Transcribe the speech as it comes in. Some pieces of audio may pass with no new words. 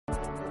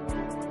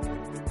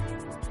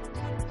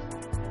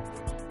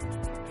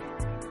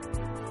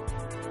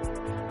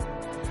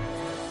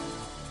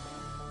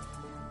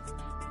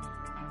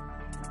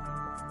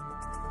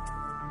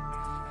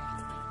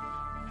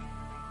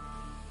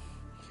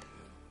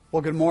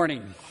Well, good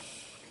morning.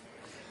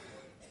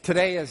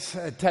 Today, as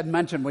Ted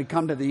mentioned, we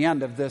come to the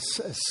end of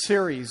this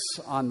series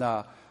on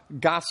the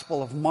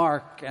Gospel of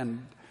Mark,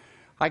 and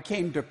I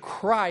came to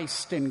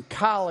Christ in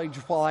college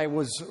while I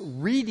was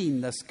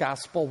reading this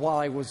Gospel, while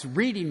I was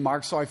reading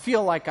Mark, so I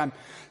feel like I'm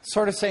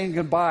sort of saying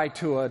goodbye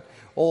to an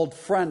old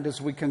friend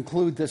as we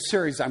conclude this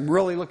series. I'm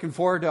really looking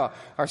forward to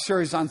our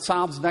series on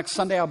Psalms. Next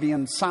Sunday, I'll be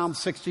in Psalm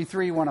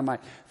 63, one of my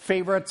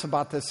favorites,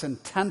 about this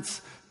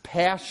intense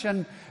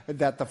passion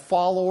that the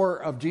follower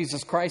of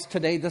Jesus Christ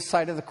today, this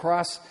side of the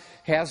cross,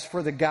 has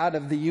for the God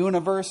of the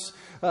universe.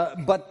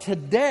 But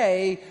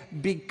today,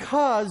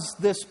 because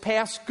this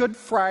past Good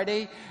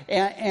Friday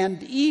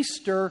and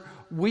Easter,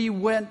 we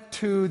went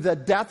to the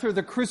death or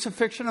the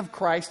crucifixion of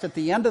Christ at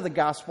the end of the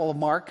Gospel of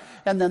Mark,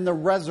 and then the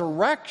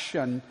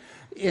resurrection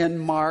in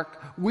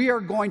Mark, we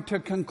are going to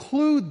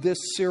conclude this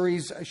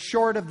series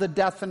short of the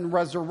death and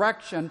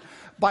resurrection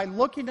by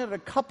looking at a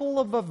couple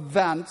of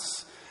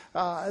events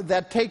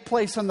that take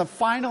place in the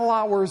final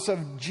hours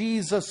of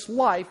Jesus'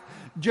 life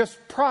just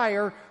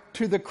prior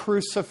to the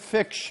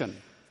crucifixion.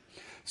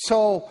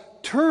 So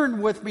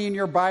turn with me in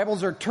your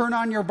Bibles, or turn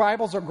on your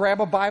Bibles, or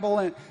grab a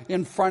Bible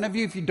in front of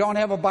you. If you don't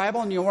have a Bible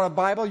and you want a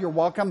Bible, you're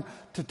welcome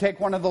to take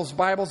one of those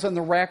Bibles in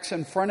the racks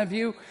in front of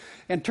you.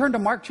 And turn to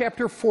Mark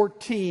chapter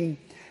 14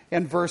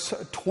 and verse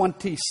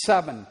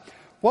 27.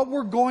 What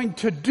we're going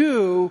to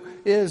do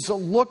is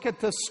look at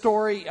the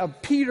story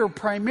of Peter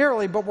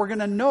primarily, but we're going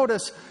to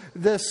notice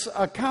this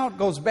account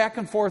goes back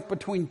and forth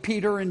between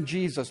Peter and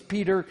Jesus.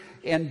 Peter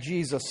and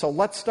Jesus. So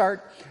let's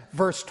start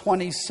verse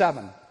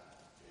 27.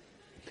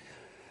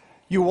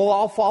 You will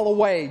all fall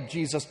away,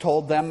 Jesus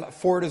told them,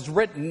 for it is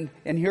written,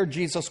 and here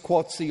Jesus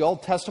quotes the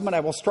Old Testament, I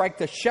will strike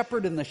the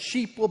shepherd and the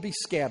sheep will be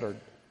scattered.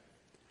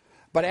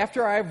 But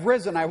after I have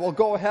risen, I will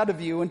go ahead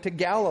of you into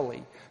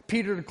Galilee.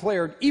 Peter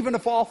declared, even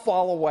if all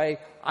fall away,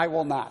 I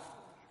will not.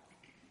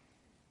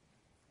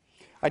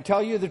 I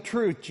tell you the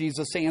truth,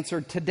 Jesus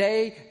answered,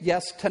 today,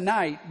 yes,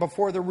 tonight,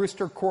 before the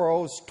rooster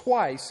crows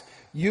twice,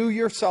 you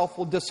yourself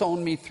will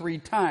disown me 3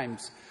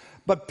 times.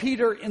 But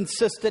Peter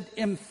insisted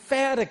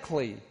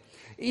emphatically,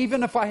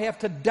 even if I have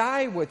to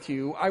die with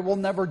you, I will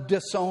never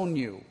disown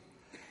you.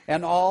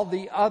 And all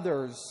the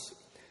others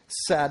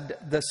said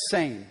the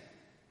same.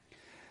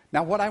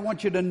 Now, what I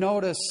want you to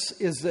notice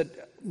is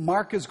that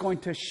Mark is going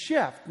to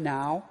shift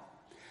now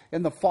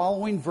in the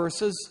following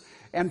verses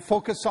and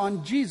focus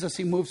on Jesus.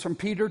 He moves from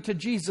Peter to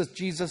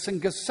Jesus in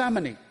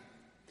Gethsemane.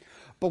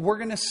 But we're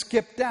going to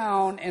skip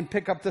down and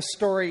pick up the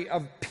story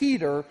of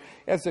Peter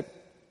as it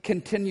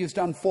continues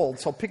to unfold.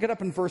 So pick it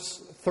up in verse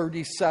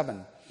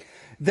 37.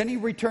 Then he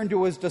returned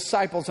to his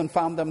disciples and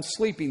found them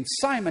sleeping.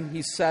 Simon,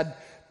 he said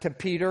to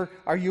Peter,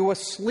 are you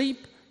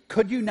asleep?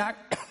 Could you not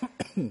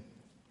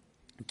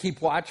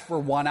keep watch for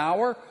 1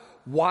 hour?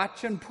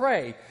 Watch and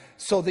pray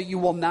so that you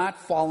will not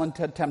fall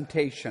into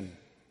temptation.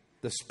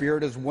 The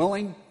spirit is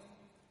willing,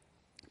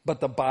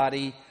 but the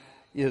body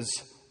is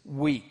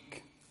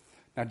weak.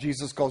 Now,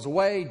 Jesus goes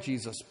away,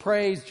 Jesus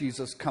prays,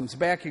 Jesus comes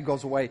back, he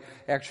goes away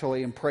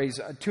actually and prays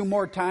 2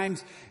 more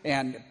times,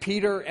 and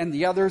Peter and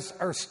the others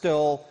are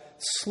still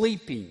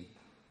sleeping.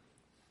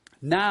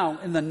 Now,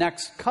 in the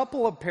next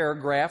couple of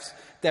paragraphs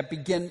that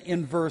begin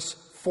in verse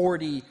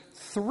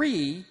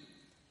 43,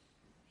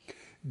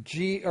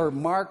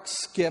 Mark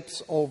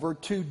skips over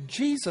to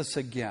Jesus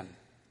again.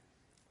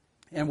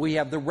 And we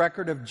have the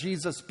record of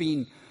Jesus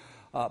being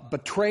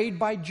betrayed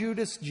by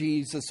Judas,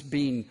 Jesus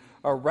being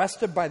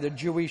arrested by the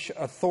Jewish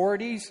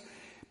authorities.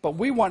 But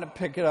we want to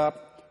pick it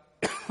up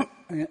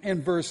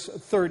in verse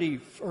 30.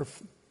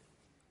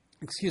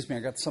 Excuse me, I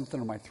got something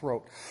in my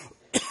throat.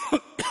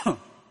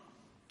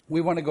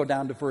 We want to go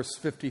down to verse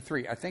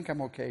 53. I think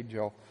I'm okay,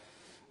 Joe.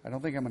 I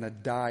don't think I'm going to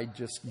die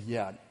just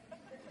yet.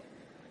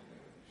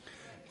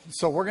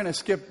 So we're going to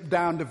skip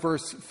down to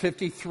verse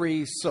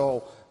 53.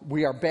 So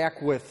we are back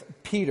with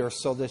Peter.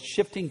 So the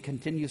shifting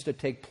continues to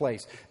take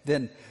place.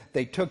 Then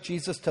they took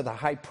Jesus to the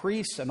high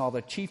priest, and all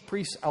the chief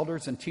priests,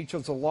 elders, and teachers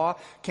of the law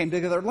came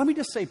together. Let me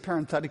just say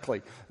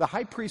parenthetically, the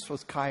high priest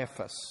was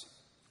Caiaphas.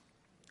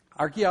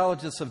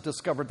 Archaeologists have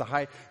discovered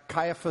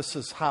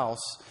Caiaphas'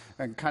 house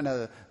and kind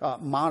of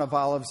Mount of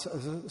Olives,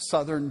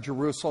 southern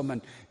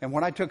Jerusalem. And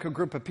when I took a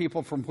group of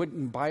people from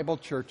Whitton Bible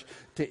Church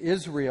to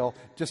Israel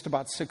just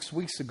about 6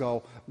 weeks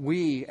ago,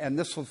 and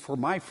this was for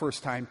my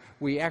first time,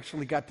 we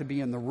actually got to be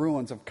in the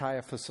ruins of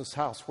Caiaphas'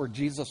 house where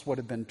Jesus would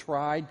have been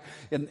tried.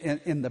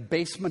 In the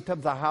basement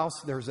of the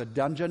house, there's a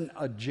dungeon,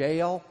 a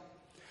jail.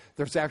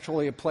 There's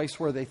actually a place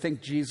where they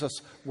think Jesus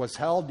was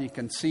held. You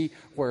can see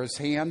where his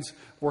hands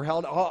were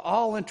held.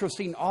 All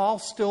interesting, all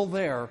still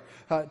there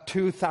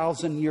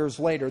 2,000 years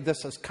later.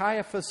 This is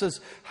Caiaphas'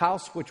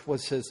 house, which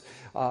was his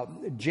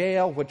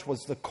jail, which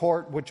was the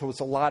court, which was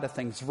a lot of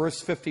things.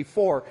 Verse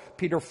 54,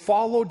 Peter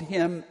followed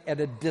him at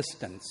a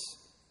distance,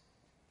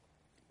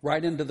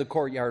 right into the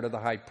courtyard of the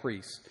high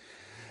priest.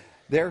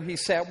 There he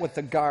sat with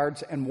the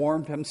guards and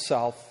warmed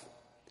himself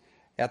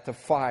at the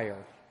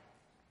fire.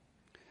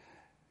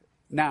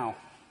 Now,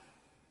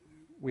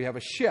 we have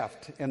a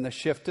shift, and the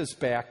shift is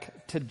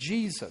back to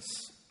Jesus.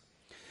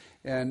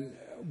 And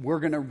we're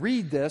going to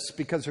read this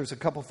because there's a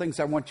couple things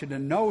I want you to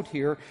note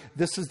here.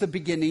 This is the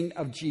beginning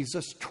of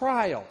Jesus'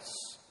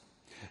 trials.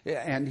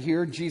 And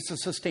here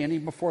Jesus is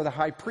standing before the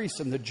high priest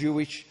and the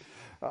Jewish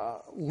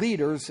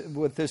leaders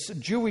with this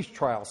Jewish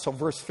trial. So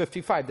verse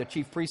 55, the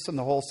chief priests and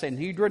the whole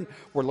Sanhedrin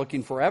were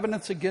looking for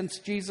evidence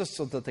against Jesus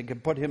so that they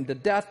could put him to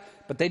death,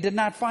 but they did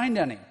not find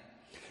any.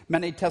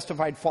 Many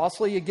testified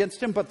falsely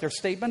against him, but their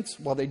statements,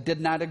 well, they did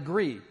not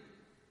agree.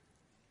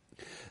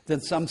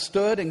 Then some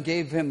stood and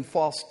gave him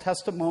false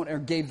testimony, or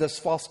gave this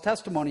false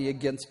testimony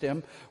against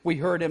him. We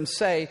heard him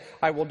say,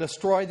 I will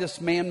destroy this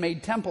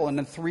man-made temple, and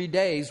in 3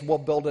 days will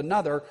build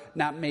another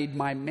not made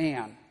by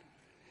man.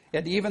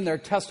 And even their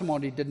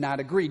testimony did not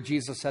agree.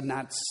 Jesus had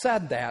not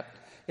said that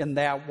in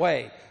that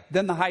way.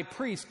 Then the high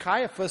priest,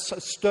 Caiaphas,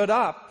 stood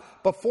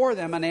up before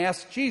them and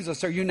asked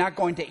Jesus, are you not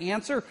going to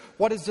answer?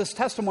 What is this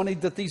testimony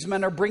that these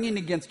men are bringing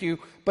against you?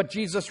 But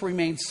Jesus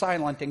remained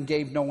silent and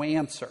gave no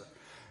answer.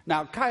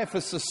 Now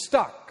Caiaphas is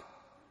stuck.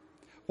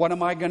 What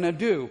am I going to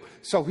do?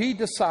 So he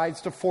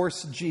decides to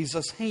force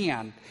Jesus'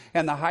 hand.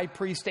 And the high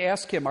priest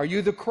asks him, are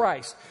you the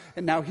Christ?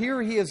 And now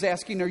here he is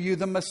asking, are you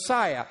the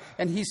Messiah?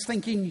 And he's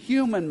thinking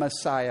human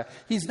Messiah.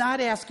 He's not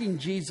asking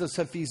Jesus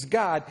if he's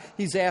God.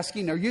 He's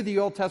asking, are you the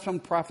Old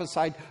Testament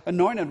prophesied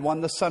anointed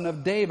one, the son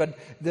of David,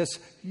 this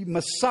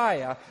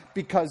Messiah?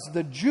 Because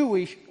the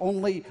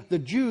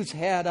Jews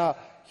had a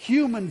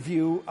human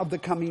view of the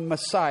coming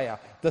Messiah,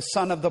 the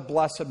Son of the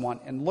Blessed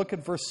One. And look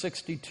at verse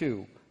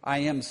 62. I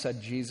am,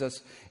 said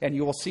Jesus, and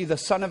you will see the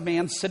Son of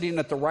Man sitting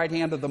at the right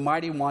hand of the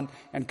Mighty One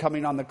and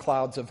coming on the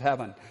clouds of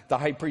heaven. The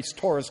high priest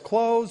tore his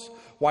clothes.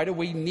 Why do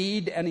we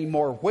need any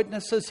more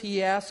witnesses,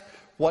 he asked.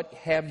 What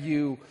have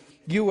you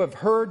have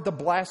heard the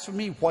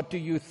blasphemy. What do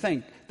you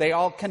think? They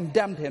all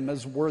condemned him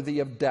as worthy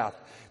of death.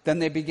 Then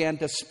they began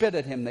to spit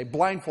at him. They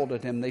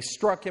blindfolded him. They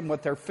struck him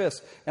with their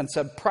fists and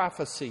said,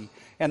 prophecy.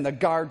 And the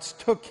guards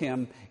took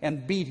him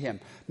and beat him.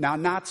 Now,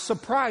 not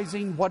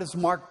surprising, what does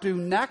Mark do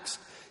next?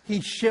 He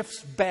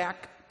shifts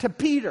back to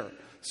Peter.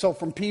 So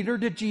from Peter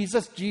to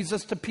Jesus,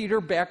 Jesus to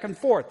Peter, back and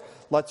forth.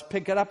 Let's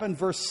pick it up in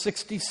verse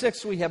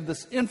 66. We have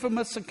this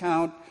infamous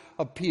account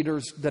of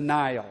Peter's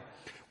denial.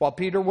 While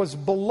Peter was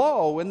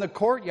below in the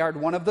courtyard,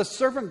 one of the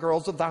servant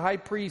girls of the high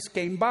priest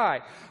came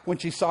by. When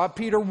she saw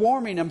Peter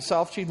warming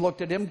himself, she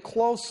looked at him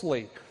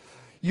closely.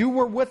 You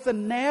were with the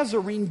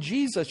Nazarene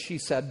Jesus, she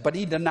said, but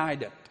he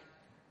denied it.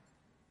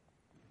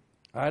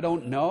 I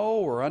don't know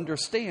or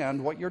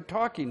understand what you're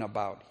talking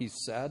about, he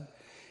said.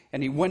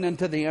 And he went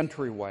into the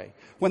entryway.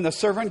 When the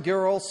servant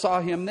girl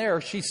saw him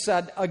there, she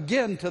said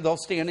again to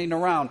those standing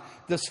around,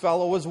 this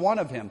fellow is one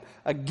of him.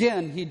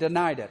 Again, he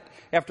denied it.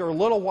 After a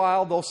little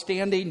while, those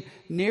standing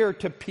near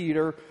to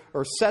Peter,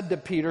 or said to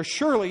Peter,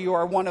 surely you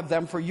are one of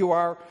them, for you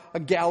are a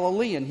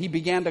Galilean. He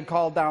began to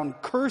call down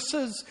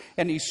curses,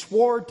 and he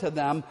swore to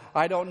them,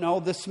 I don't know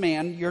this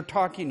man you're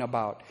talking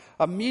about.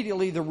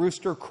 Immediately the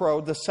rooster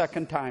crowed the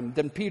second time.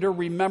 Then Peter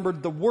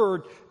remembered the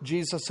word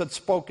Jesus had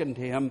spoken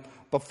to him,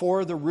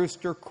 before the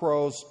rooster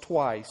crows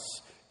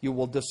twice, you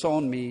will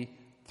disown me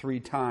 3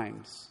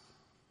 times.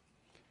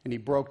 And he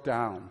broke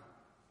down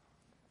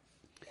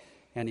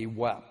and he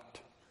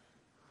wept.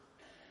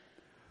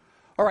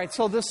 All right,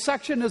 so this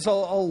section is a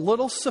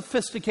little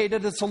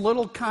sophisticated. It's a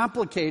little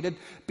complicated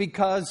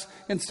because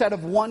instead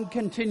of one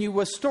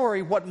continuous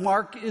story, what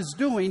Mark is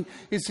doing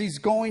is he's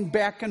going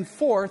back and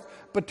forth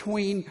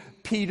between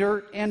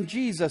Peter and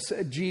Jesus,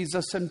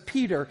 Jesus and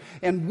Peter.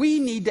 And we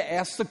need to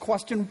ask the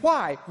question,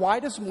 why? Why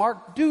does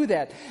Mark do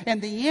that?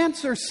 And the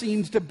answer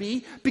seems to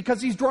be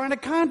because he's drawing a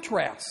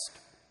contrast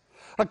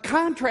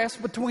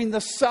between the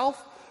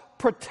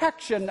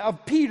self-protection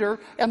of Peter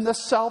and the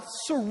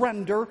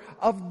self-surrender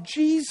of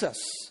Jesus.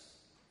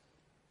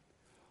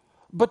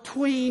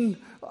 Between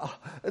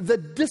the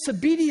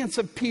disobedience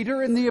of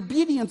Peter and the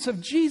obedience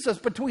of Jesus,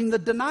 between the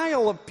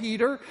denial of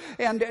Peter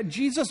and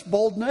Jesus'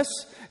 boldness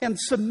and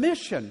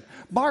submission.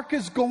 Mark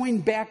is going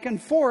back and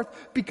forth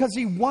because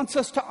he wants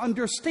us to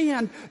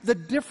understand the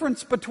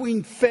difference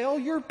between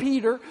failure,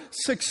 Peter,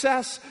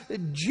 success,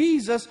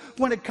 Jesus,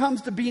 when it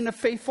comes to being a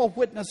faithful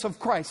witness of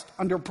Christ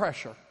under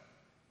pressure.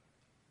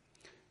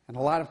 And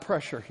a lot of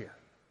pressure here.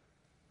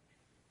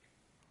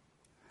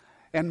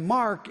 And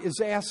Mark is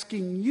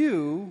asking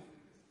you,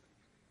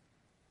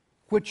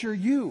 which are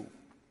you?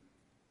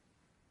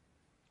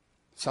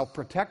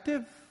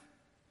 Self-protective?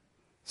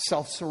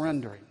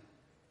 Self-surrendering?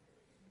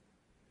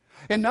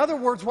 In other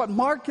words, what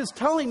Mark is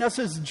telling us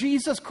is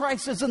Jesus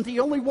Christ isn't the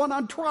only one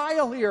on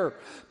trial here.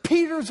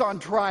 Peter's on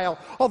trial,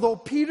 although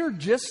Peter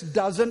just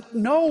doesn't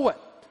know it.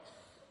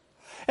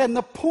 And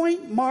the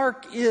point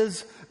Mark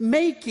is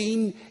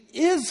making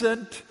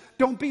isn't,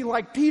 don't be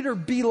like Peter,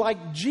 be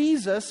like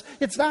Jesus.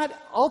 It's not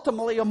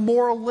ultimately a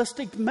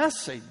moralistic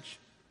message.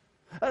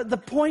 The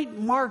point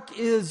Mark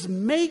is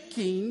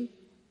making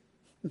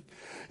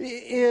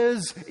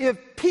is if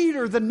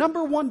Peter, the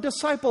number one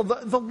disciple,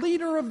 the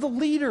leader of the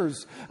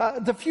leaders,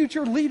 the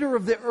future leader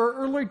of the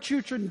early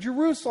church in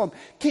Jerusalem,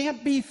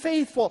 can't be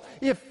faithful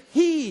if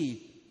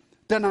he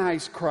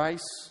denies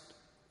Christ,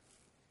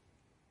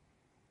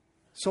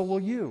 so will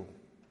you.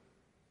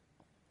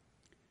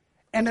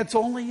 And it's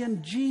only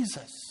in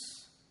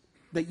Jesus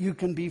that you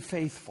can be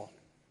faithful.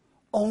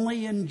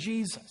 Only in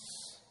Jesus.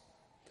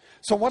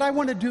 So what I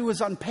want to do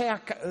is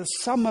unpack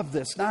some of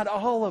this, not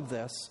all of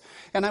this.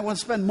 And I want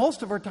to spend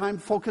most of our time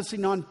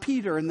focusing on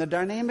Peter and the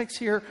dynamics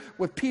here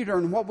with Peter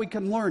and what we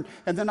can learn.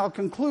 And then I'll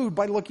conclude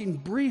by looking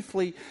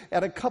briefly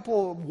at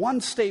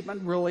one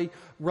statement really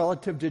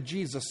relative to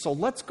Jesus. So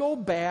let's go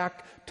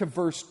back to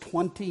verse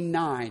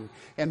 29.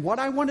 And what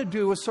I want to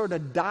do is sort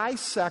of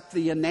dissect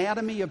the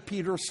anatomy of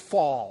Peter's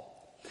fall.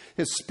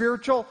 His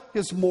spiritual,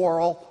 his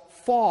moral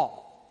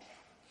fall.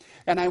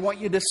 And I want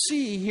you to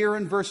see here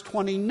in verse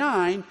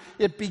 29,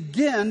 it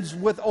begins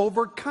with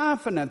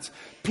overconfidence.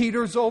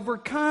 Peter's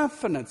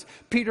overconfidence.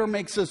 Peter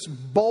makes this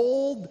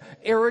bold,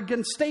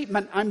 arrogant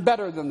statement, I'm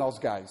better than those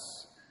guys.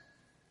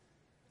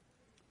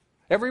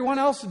 Everyone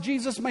else,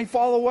 Jesus may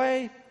fall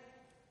away,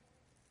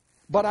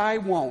 but I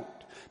won't.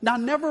 Now,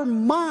 never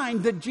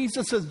mind that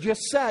Jesus has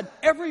just said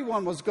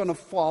everyone was going to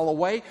fall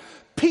away.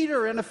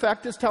 Peter, in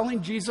effect, is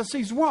telling Jesus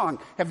he's wrong.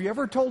 Have you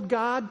ever told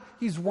God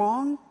he's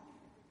wrong?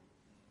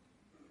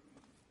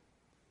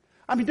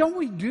 I mean, don't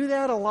we do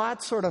that a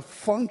lot sort of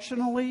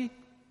functionally?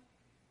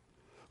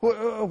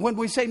 When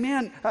we say,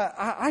 man,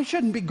 I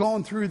shouldn't be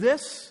going through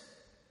this.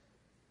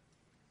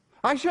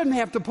 I shouldn't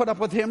have to put up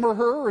with him or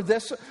her or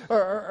this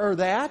or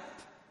that.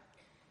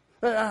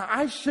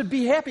 I should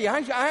be happy.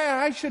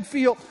 I should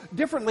feel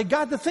differently.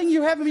 God, the thing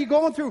you have me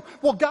going through,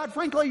 well, God,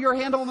 frankly, you're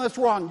handling this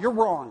wrong. You're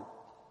wrong.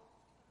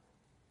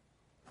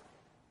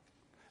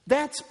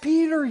 That's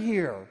Peter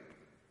here.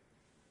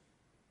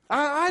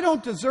 I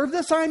don't deserve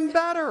this. I'm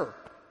better.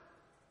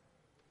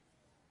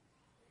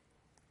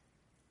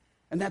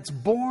 And that's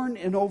born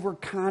in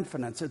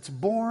overconfidence. It's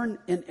born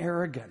in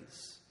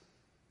arrogance.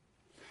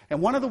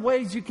 And one of the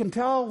ways you can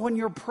tell when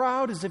you're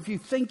proud is if you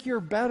think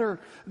you're better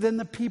than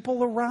the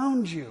people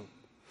around you.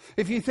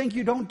 If you think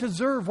you don't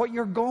deserve what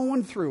you're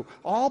going through.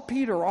 All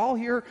Peter, all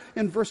here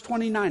in verse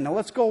 29. Now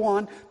let's go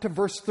on to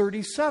verse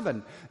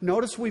 37.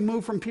 Notice we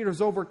move from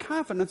Peter's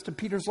overconfidence to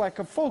Peter's lack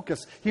of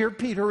focus. Here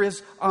Peter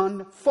is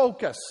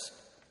unfocused.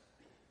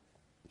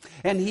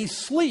 And he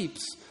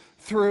sleeps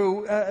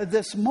through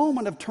this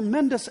moment of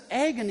tremendous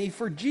agony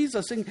for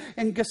Jesus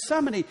in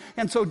Gethsemane.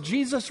 And so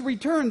Jesus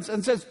returns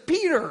and says,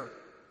 Peter,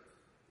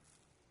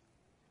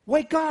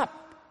 wake up.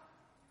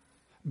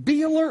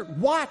 Be alert.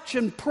 Watch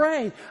and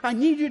pray. I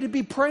need you to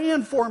be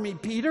praying for me,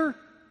 Peter.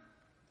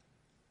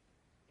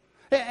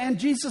 And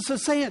Jesus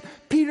is saying,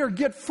 Peter,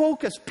 get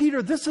focused.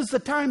 Peter, this is the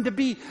time to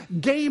be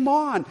game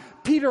on.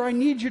 Peter, I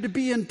need you to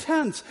be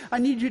intense. I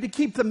need you to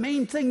keep the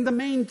main thing the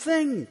main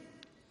thing.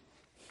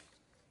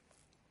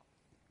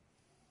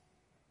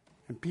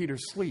 And Peter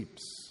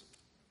sleeps.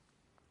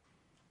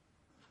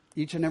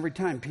 Each and every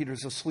time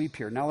Peter's asleep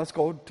here. Now let's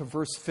go to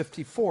verse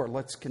 54.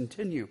 Let's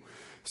continue.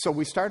 So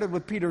we started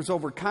with Peter's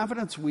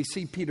overconfidence. We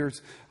see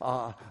Peter's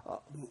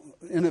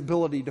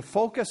inability to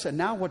focus. And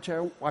now what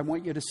I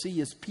want you to see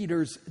is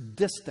Peter's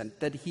distant,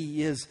 that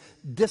he is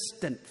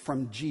distant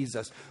from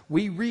Jesus.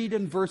 We read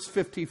in verse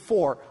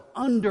 54,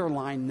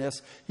 underline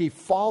this, he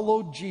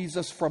followed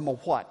Jesus from a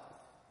what?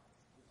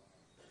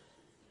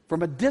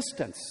 From a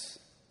distance.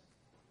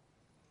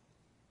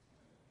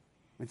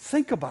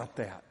 Think about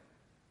that.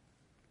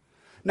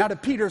 Now, to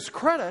Peter's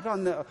credit,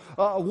 on the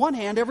one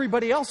hand,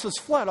 everybody else has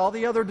fled. All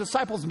the other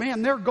disciples,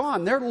 man, they're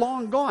gone. They're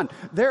long gone.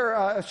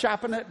 They're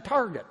shopping at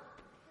Target.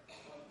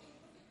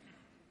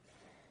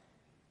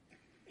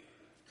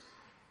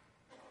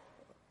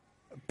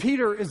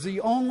 Peter is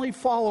the only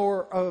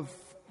follower of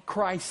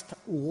Christ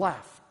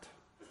left.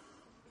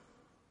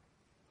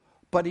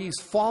 But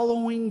he's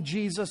following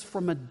Jesus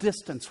from a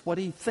distance, what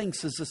he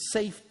thinks is a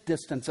safe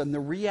distance. And the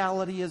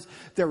reality is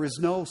there is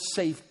no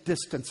safe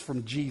distance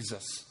from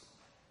Jesus.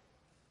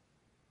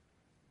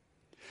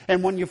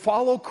 And when you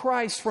follow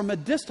Christ from a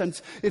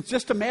distance, it's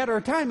just a matter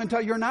of time until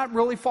you're not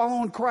really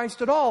following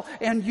Christ at all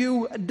and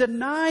you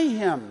deny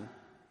him.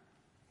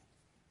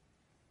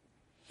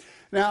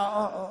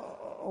 Now,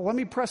 let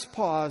me press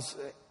pause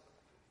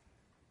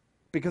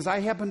because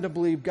I happen to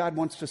believe God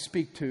wants to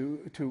speak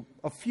to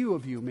a few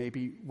of you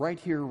maybe right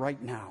here,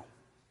 right now.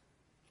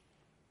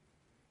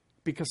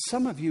 Because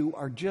some of you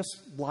are just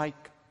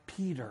like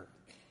Peter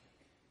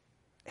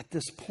at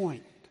this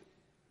point.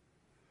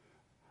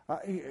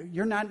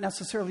 You're not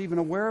necessarily even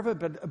aware of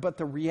it, but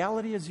the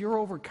reality is you're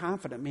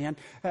overconfident, man.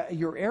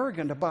 You're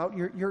arrogant about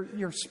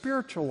your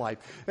spiritual life.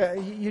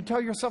 You tell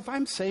yourself,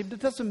 I'm saved. It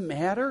doesn't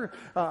matter.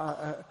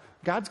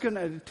 God's going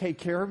to take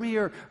care of me.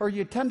 Or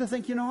you tend to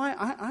think,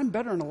 I'm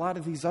better than a lot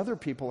of these other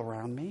people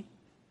around me.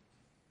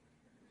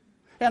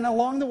 And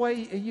along the way,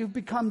 you've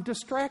become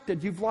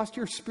distracted. You've lost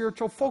your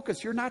spiritual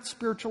focus. You're not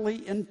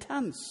spiritually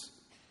intense.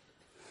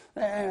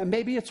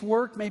 Maybe it's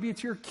work. Maybe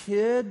it's your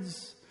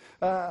kids.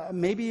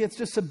 Maybe it's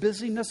just the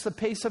busyness, the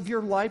pace of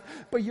your life,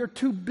 but you're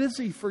too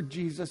busy for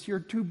Jesus. You're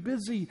too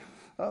busy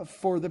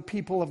for the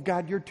people of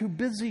God. You're too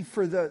busy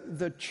for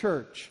the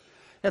church.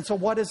 And so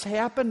what has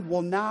happened?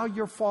 Well, now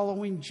you're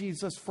following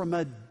Jesus from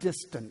a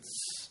distance.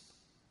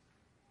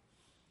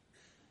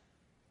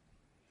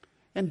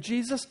 And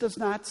Jesus does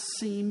not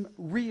seem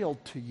real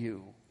to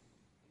you.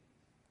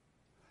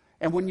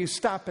 And when you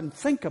stop and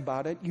think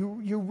about it,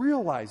 you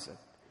realize it.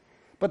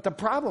 But the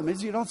problem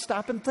is you don't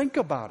stop and think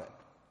about it.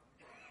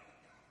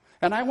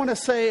 And I want to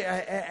say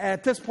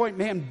at this point,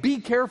 man, be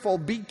careful,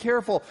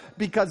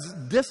 because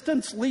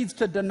distance leads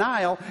to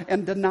denial,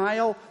 and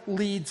denial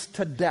leads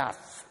to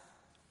death.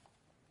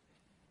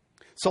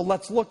 So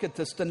let's look at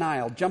this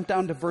denial. Jump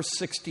down to verse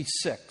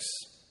 66,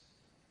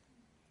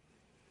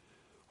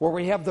 where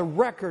we have the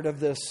record of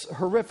this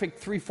horrific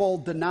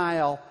threefold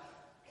denial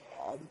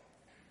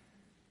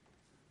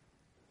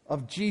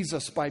of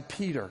Jesus by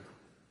Peter.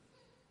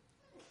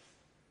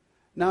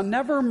 Now,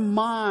 never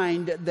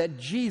mind that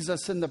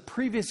Jesus, in the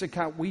previous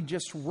account we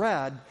just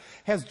read,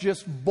 has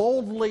just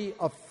boldly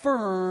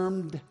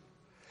affirmed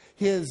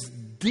his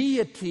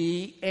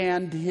deity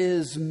and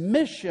his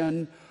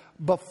mission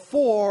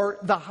before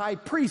the high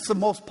priest, the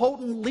most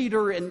potent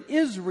leader in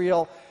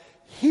Israel.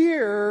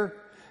 Here,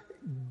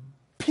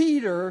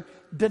 Peter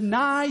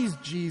denies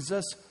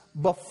Jesus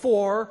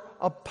before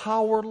a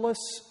powerless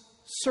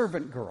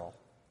servant girl.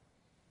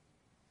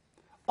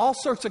 All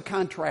sorts of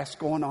contrast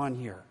going on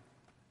here.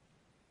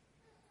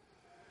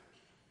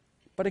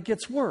 But it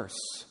gets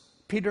worse.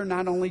 Peter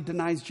not only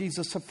denies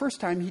Jesus the first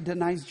time, he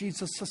denies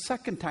Jesus the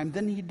second time.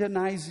 Then he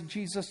denies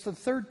Jesus the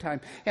third time.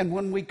 And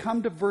when we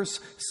come to verse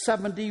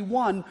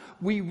 71,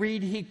 we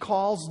read he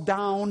calls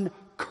down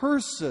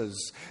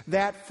curses.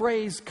 That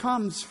phrase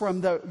comes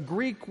from the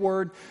Greek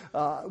word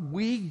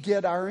we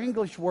get our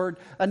English word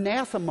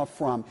anathema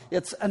from.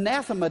 It's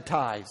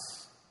anathematize.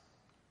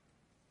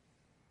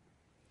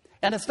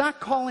 And it's not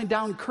calling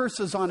down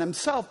curses on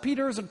himself.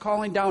 Peter isn't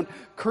calling down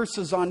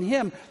curses on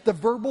him. The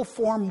verbal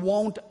form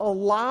won't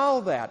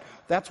allow that.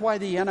 That's why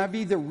the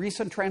NIV, the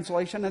recent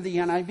translation of the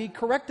NIV,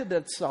 corrected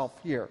itself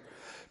here.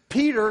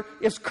 Peter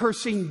is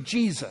cursing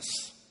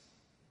Jesus.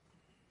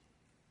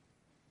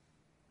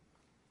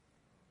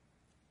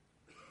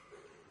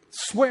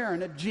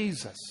 Swearing at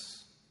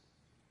Jesus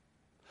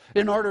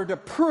in order to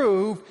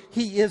prove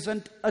he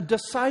isn't a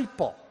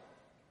disciple.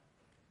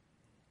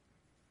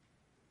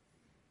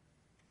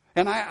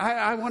 And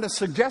I want to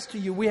suggest to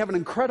you, we have an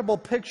incredible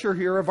picture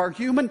here of our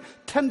human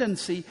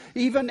tendency,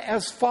 even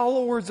as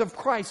followers of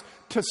Christ,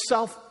 to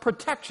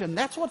self-protection.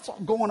 That's what's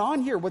going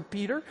on here with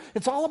Peter.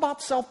 It's all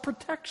about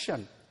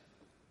self-protection.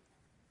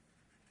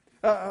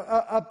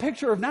 A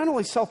picture of not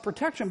only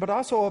self-protection, but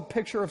also a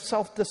picture of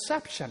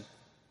self-deception.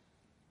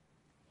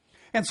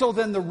 And so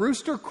then the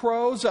rooster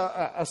crows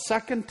a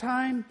second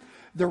time.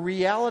 The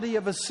reality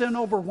of his sin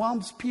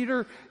overwhelms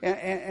Peter,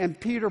 and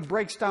Peter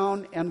breaks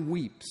down and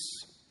weeps.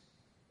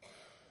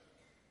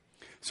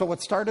 So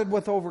what started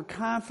with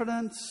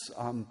overconfidence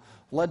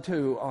led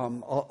to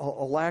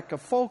a lack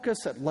of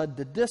focus. It led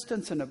to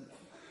distance, and it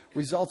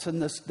results in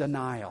this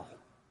denial.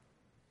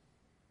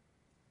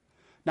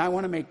 Now I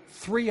want to make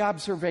 3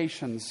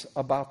 observations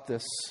about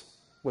this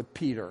with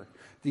Peter,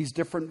 these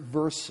different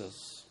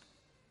verses.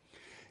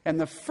 And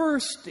the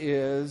first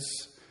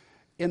is,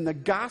 in the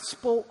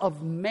Gospel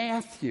of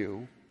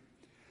Matthew,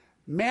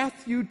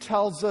 Matthew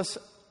tells us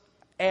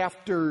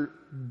after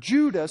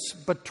Judas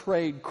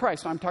betrayed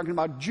Christ. I'm talking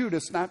about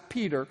Judas, not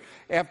Peter.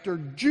 After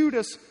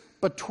Judas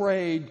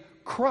betrayed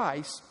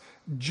Christ,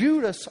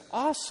 Judas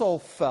also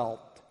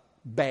felt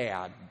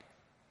bad.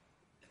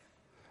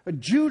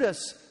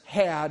 Judas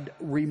had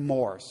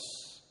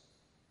remorse.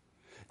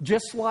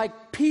 Just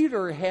like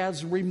Peter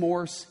has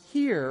remorse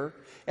here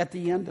at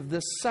the end of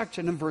this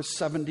section in verse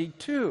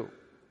 72.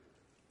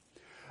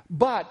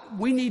 But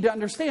we need to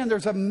understand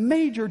there's a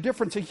major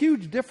difference, a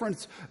huge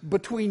difference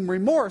between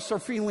remorse or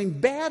feeling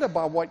bad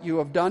about what you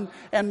have done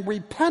and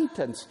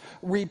repentance.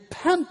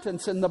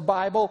 Repentance in the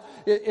Bible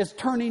is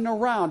turning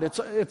around.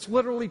 It's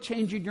literally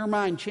changing your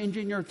mind,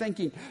 changing your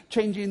thinking,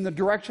 changing the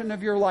direction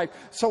of your life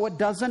so it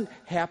doesn't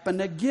happen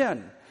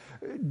again.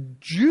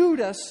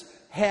 Judas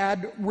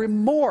had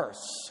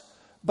remorse,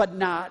 but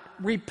not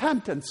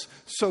repentance.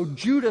 So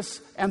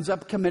Judas ends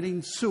up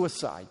committing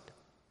suicide.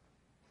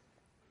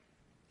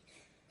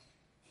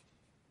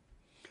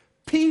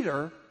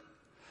 Peter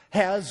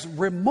has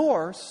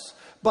remorse,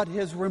 but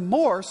his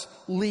remorse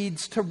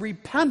leads to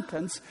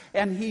repentance,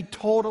 and he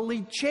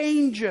totally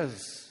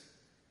changes.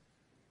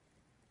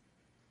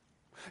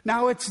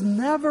 Now, it's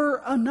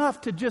never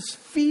enough to just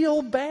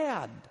feel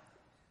bad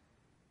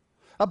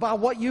about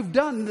what you've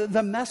done,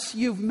 the mess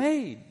you've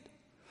made.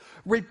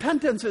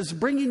 Repentance is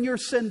bringing your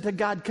sin to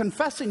God,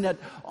 confessing it,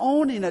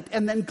 owning it,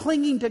 and then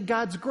clinging to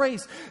God's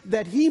grace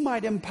that He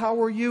might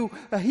empower you,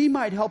 He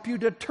might help you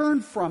to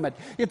turn from it.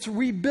 It's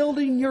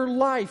rebuilding your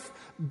life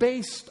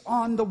based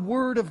on the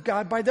Word of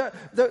God, by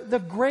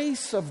the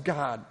grace of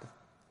God.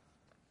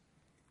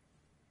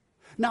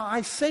 Now,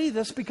 I say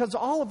this because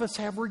all of us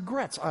have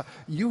regrets.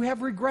 You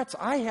have regrets.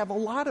 I have a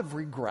lot of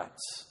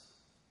regrets.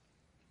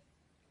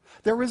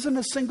 There isn't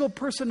a single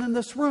person in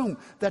this room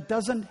that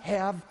doesn't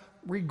have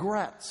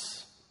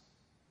regrets.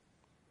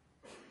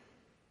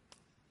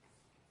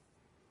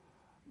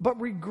 But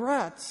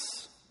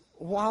regrets,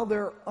 while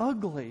they're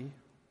ugly,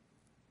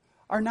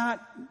 are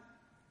not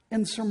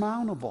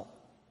insurmountable.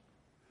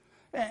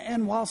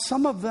 And while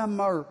some of them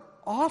are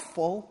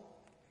awful,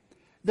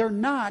 they're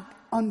not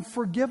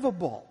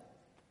unforgivable.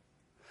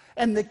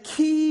 And the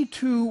key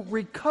to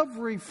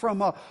recovery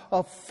from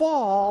a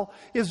fall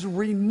is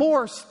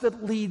remorse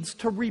that leads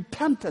to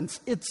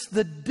repentance. It's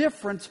the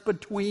difference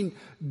between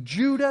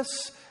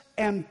Judas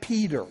and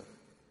Peter.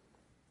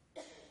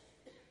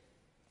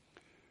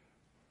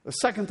 The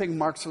second thing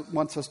Mark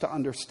wants us to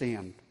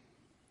understand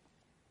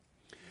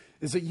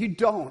is that you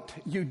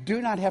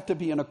do not have to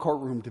be in a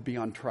courtroom to be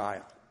on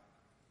trial.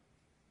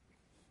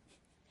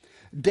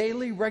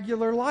 Daily,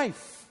 regular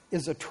life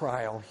is a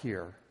trial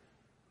here.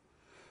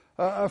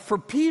 For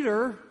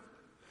Peter,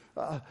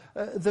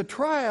 the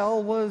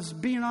trial was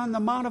being on the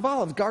Mount of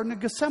Olives, Garden of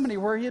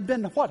Gethsemane, where he had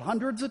been,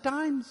 hundreds of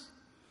times?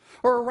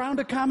 Or around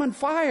a common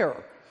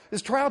fire.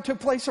 His trial took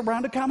place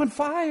around a common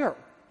fire.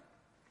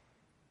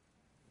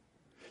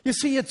 You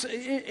see,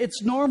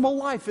 it's normal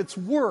life. It's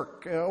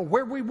work,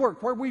 where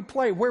we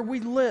play, where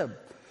we live.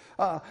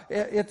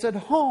 It's at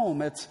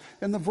home. It's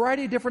in the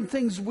variety of different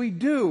things we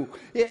do.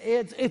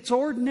 It's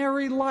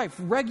ordinary life,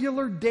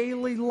 regular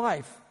daily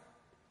life,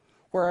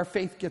 where our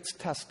faith gets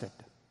tested,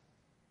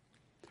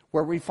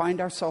 where we find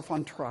ourselves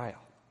on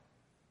trial.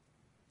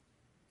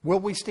 Will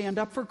we stand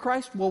up for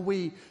Christ? Will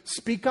we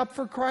speak up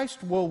for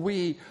Christ? Will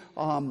we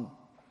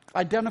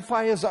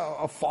identify as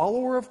a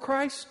follower of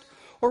Christ?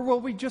 Or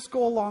will we just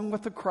go along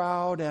with the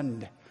crowd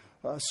and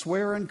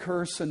swear and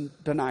curse and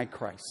deny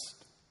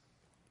Christ?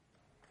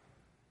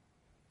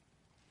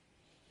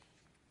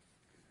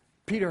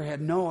 Peter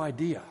had no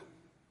idea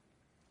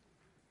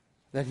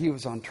that he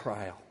was on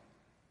trial.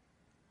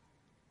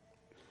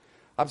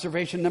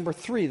 Observation number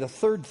 3, the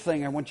third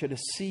thing I want you to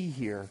see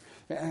here,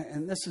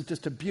 and this is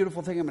just a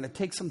beautiful thing. I'm going to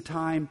take some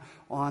time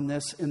on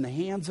this. In the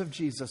hands of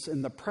Jesus,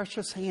 in the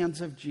precious hands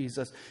of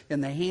Jesus,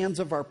 in the hands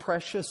of our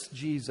precious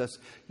Jesus,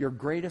 your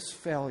greatest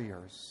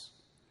failures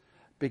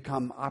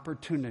become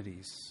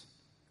opportunities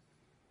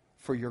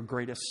for your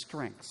greatest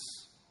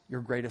strengths,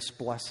 your greatest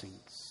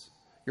blessings,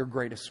 your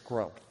greatest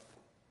growth.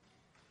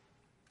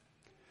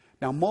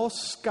 Now,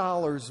 most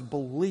scholars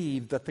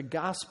believe that the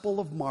Gospel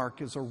of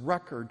Mark is a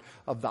record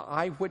of the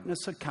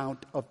eyewitness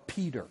account of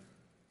Peter.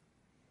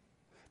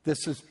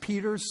 This is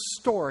Peter's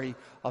story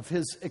of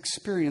his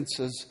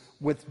experiences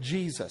with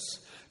Jesus.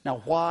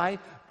 Now, why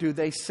do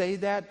they say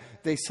that?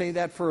 They say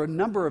that for a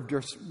number of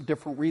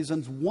different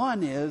reasons.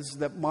 One is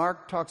that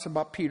Mark talks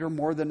about Peter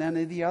more than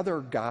any of the other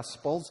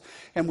Gospels,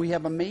 and we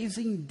have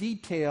amazing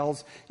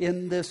details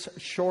in this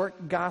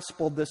short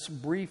Gospel, this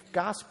brief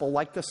Gospel,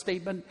 like the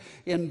statement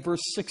in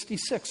verse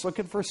 66. Look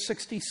at verse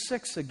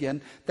 66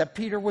 again, that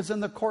Peter was in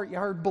the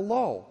courtyard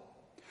below,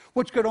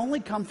 which could only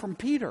come from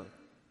Peter.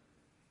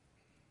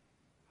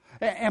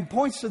 And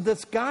points to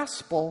this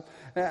gospel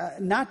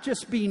not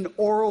just being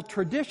oral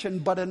tradition,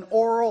 but an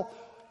oral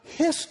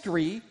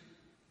history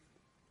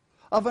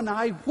of an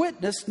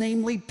eyewitness,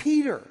 namely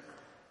Peter.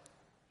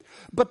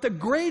 But the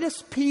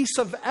greatest piece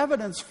of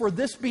evidence for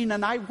this being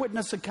an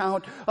eyewitness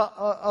account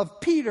of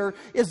Peter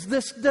is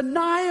this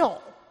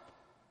denial.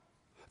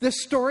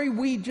 This story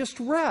we just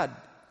read.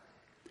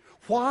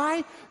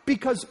 Why?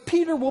 Because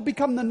Peter will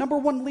become the number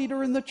one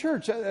leader in the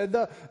church,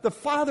 the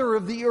father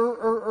of the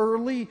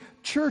early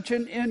church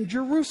in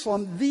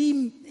Jerusalem,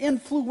 the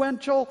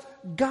influential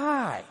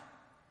guy.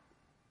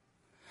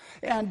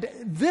 And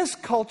this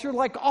culture,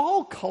 like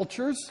all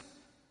cultures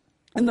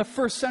in the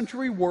first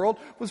century world,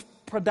 was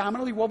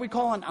predominantly what we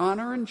call an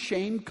honor and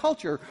shame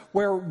culture,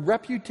 where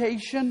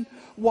reputation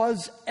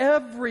was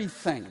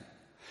everything.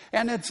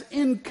 And it's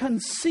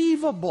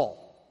inconceivable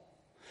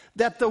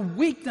that the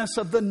weakness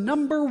of the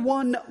number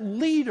one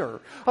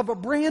leader of a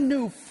brand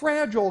new,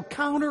 fragile,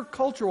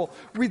 countercultural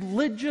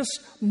religious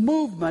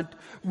movement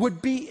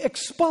would be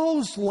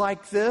exposed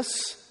like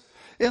this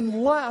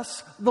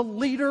unless the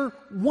leader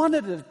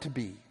wanted it to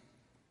be.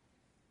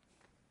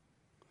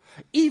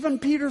 Even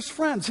Peter's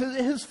friends,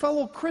 his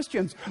fellow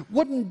Christians,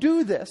 wouldn't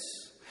do this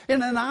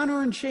in an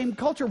honor and shame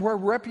culture where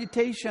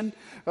reputation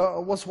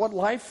was what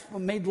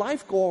made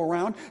life go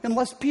around,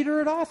 unless Peter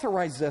had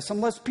authorized this,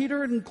 unless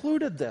Peter had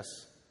included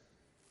this.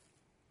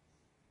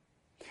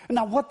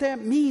 Now, what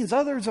that means,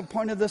 others have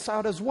pointed this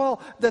out as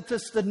well, that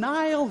this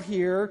denial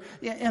here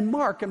in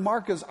Mark, and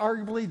Mark is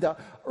arguably the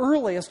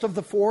earliest of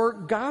the four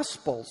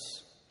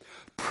Gospels,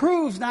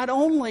 proves not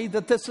only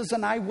that this is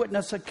an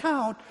eyewitness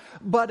account,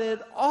 but it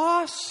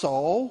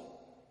also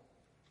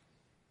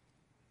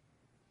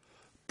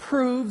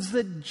proves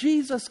that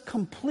Jesus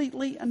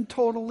completely and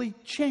totally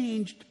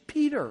changed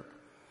Peter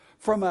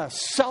from a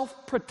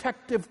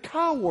self-protective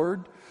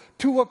coward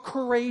to a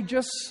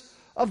courageous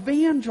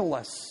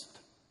evangelist.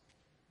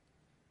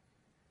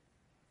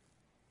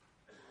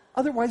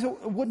 Otherwise,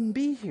 it wouldn't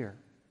be here.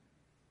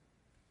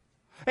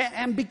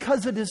 And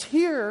because it is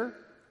here,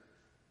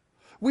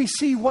 we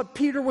see what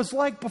Peter was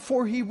like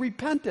before he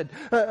repented.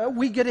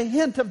 We get a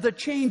hint of the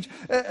change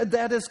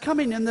that is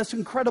coming in this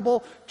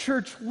incredible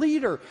church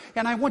leader.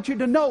 And I want you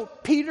to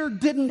note, Peter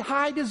didn't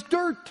hide his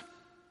dirt.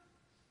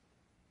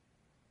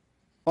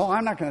 Oh,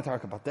 I'm not going to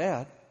talk about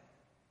that.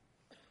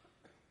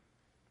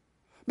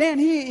 Man,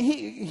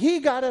 he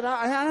got it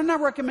out. I'm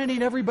not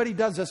recommending everybody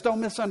does this, don't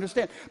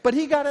misunderstand. But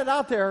he got it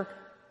out there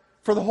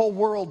for the whole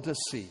world to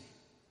see.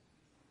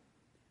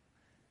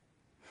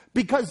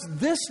 Because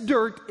this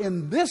dirt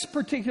in this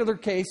particular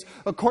case,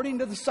 according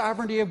to the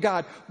sovereignty of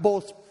God,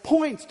 both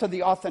points to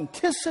the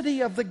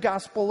authenticity of the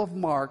Gospel of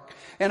Mark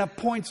and it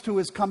points to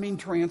his coming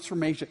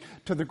transformation,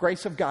 to the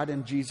grace of God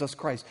in Jesus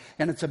Christ.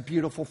 And it's a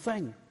beautiful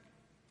thing.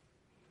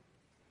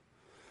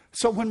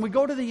 So when we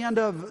go to the end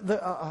of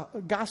the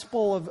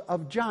Gospel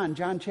of John,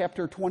 John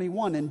chapter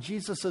 21, and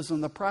Jesus is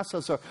in the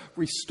process of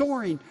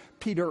restoring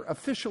Peter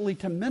officially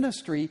to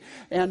ministry,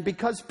 and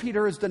because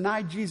Peter has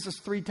denied Jesus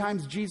 3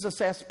 times,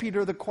 Jesus asked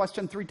Peter the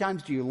question 3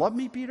 times, do you love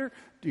me, Peter?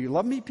 Do you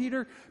love me,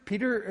 Peter?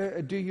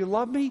 Peter, do you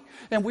love me?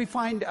 And we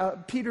find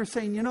Peter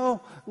saying, you know,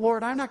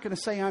 Lord, I'm not going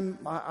to say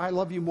I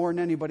love you more than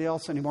anybody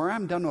else anymore.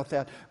 I'm done with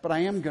that. But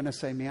I am going to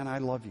say, man, I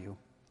love you.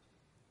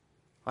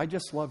 I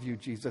just love you,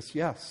 Jesus.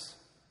 Yes.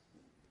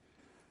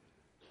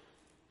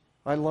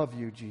 I love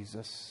you,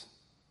 Jesus.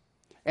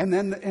 And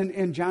then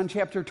in John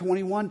chapter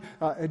 21,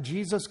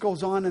 Jesus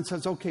goes on and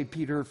says, okay,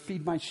 Peter,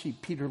 feed my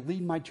sheep. Peter,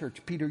 lead my church.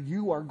 Peter,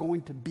 you are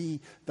going to be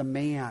the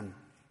man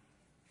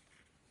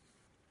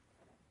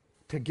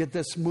to get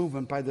this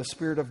movement by the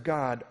Spirit of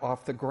God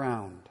off the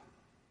ground.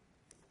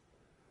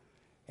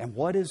 And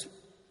what is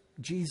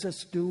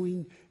Jesus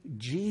doing?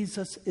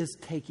 Jesus is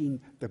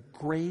taking the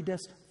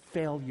greatest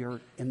failure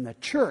in the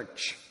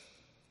church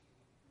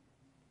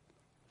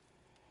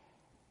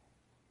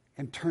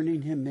and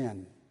turning him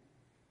in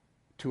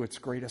to its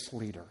greatest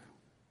leader.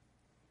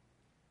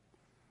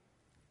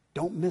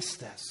 Don't miss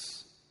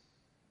this.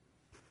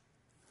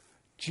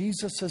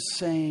 Jesus is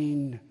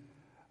saying,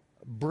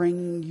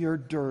 bring your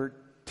dirt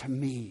to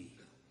me.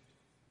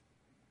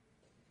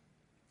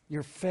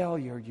 Your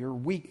failure, your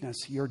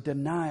weakness, your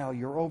denial,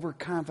 your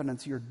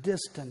overconfidence, your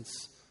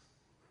distance,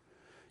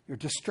 your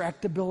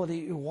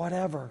distractibility,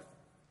 whatever.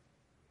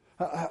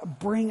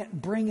 Bring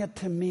it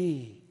to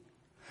me.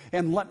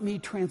 And let me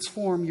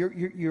transform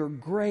your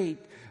great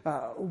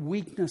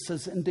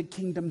weaknesses into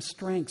kingdom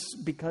strengths,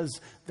 because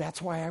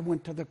that's why I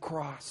went to the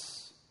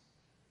cross.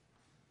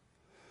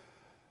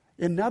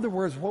 In other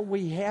words, what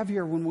we have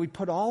here when we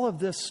put all of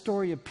this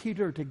story of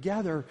Peter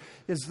together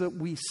is that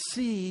we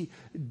see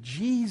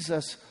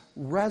Jesus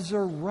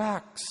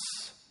resurrects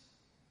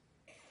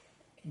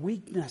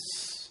weakness,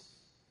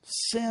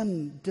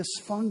 sin,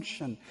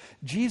 dysfunction.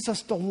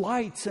 Jesus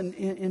delights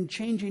in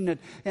changing it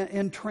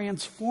and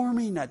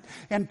transforming it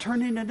and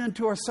turning it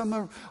into some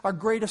of our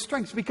greatest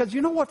strengths. Because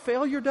you know what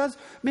failure does?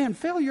 Man,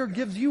 failure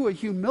gives you a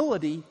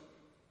humility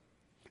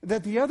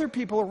that the other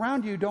people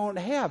around you don't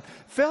have.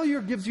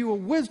 Failure gives you a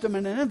wisdom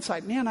and an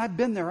insight. Man, I've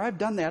been there. I've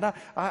done that.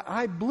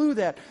 I blew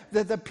that.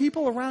 That the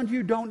people around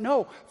you don't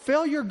know.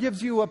 Failure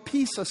gives you a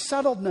peace, a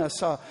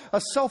settledness,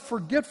 a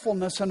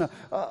self-forgetfulness, and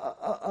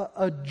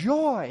a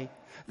joy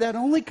that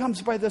only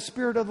comes by the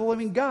Spirit of the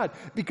living God,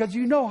 because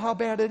you know how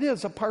bad it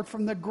is apart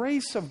from the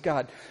grace of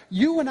God.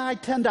 You and I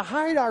tend to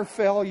hide our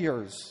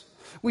failures.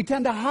 We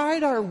tend to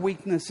hide our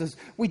weaknesses.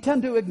 We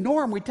tend to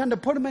ignore them. We tend to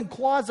put them in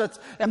closets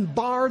and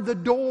bar the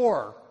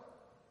door.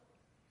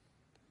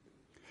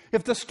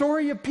 If the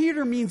story of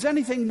Peter means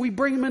anything, we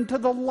bring him into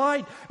the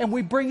light and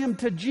we bring him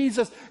to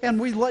Jesus and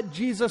we let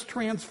Jesus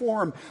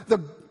transform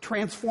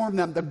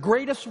them. The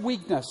greatest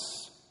weakness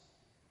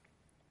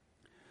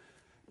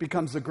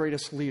becomes the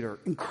greatest leader.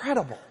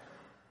 Incredible.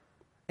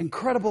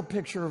 Incredible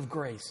picture of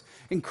grace.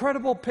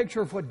 Incredible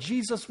picture of what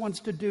Jesus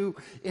wants to do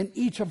in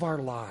each of our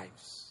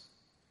lives.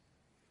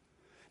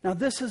 Now,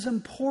 this is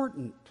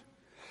important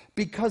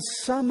because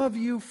some of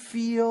you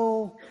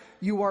feel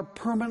you are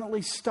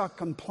permanently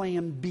stuck on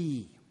plan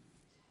B.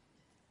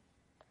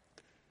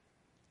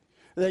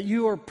 That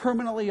you are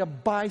permanently a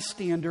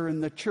bystander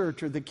in the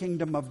church or the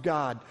kingdom of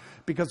God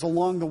because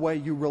along the way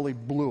you really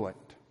blew it.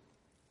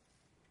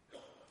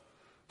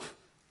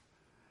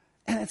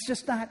 And it's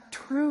just not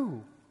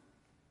true.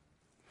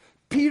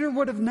 Peter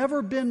would have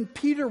never been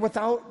Peter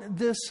without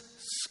this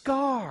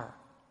scar.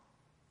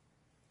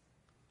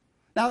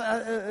 Now,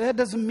 that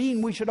doesn't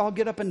mean we should all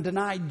get up and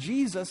deny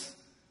Jesus.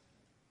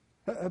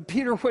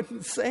 Peter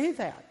wouldn't say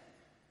that.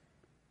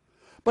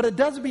 But it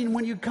does mean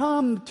when you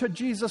come to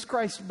Jesus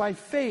Christ by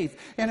faith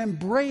and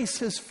embrace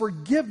His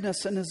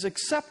forgiveness and His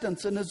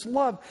acceptance and His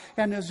love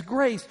and His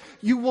grace,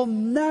 you will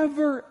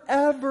never,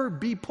 ever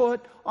be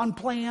put on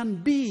plan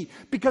B,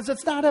 because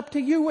it's not up to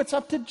you, it's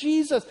up to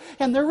Jesus.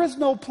 And there is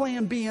no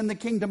plan B in the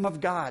kingdom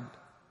of God.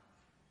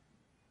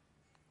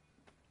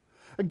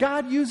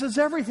 God uses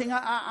everything,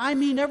 I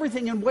mean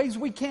everything, in ways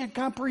we can't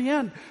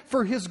comprehend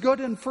for His good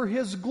and for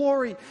His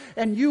glory.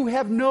 And you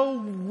have no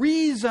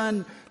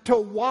reason to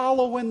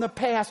wallow in the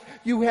past.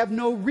 You have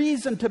no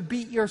reason to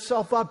beat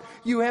yourself up.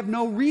 You have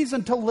no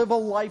reason to live a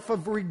life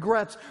of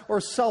regrets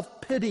or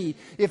self-pity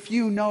if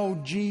you know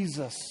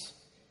Jesus.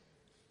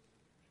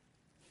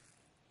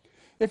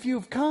 If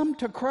you've come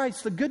to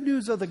Christ, the good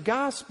news of the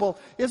gospel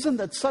isn't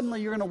that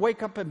suddenly you're going to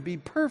wake up and be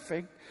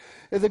perfect.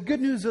 The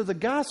good news of the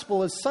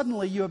gospel is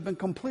suddenly you have been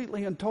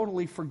completely and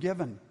totally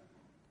forgiven.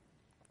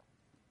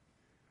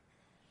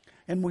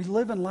 And we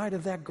live in light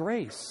of that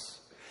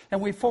grace.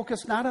 And we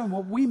focus not on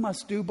what we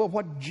must do, but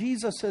what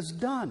Jesus has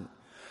done.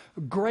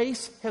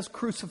 Grace has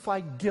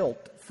crucified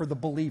guilt for the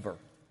believer.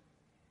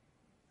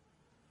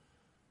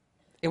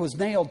 It was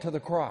nailed to the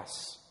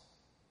cross.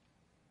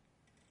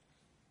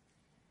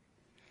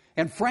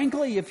 And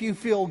frankly, if you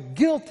feel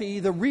guilty,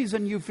 the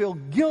reason you feel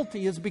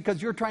guilty is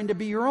because you're trying to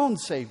be your own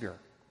Savior.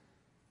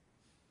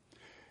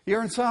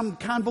 You're in some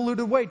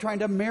convoluted way trying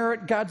to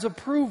merit God's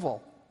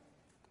approval.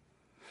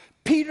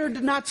 Peter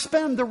did not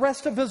spend the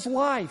rest of his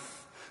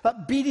life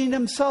beating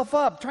himself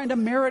up, trying to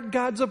merit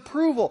God's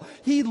approval.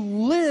 He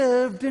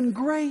lived in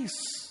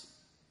grace.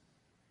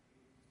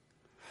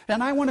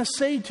 And I want to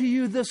say to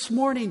you this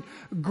morning,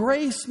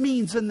 grace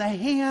means in the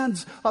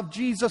hands of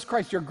Jesus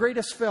Christ, your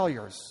greatest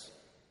failures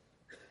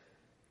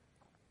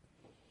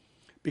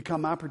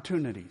become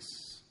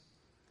opportunities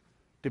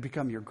to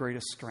become your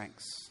greatest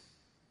strengths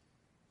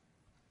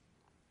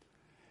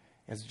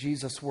as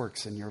Jesus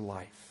works in your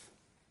life.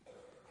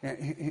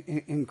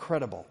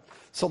 Incredible.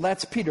 So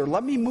that's Peter.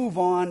 Let me move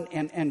on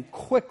and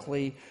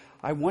quickly,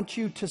 I want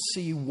you to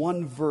see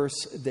one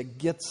verse that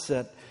gets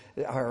at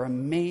our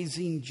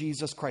amazing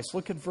Jesus Christ.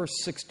 Look at verse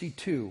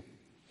 62.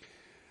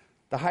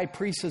 The high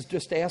priest has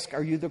just asked,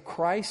 "Are you the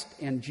Christ?"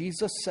 And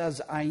Jesus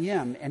says, "I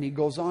am." And he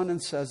goes on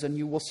and says, "And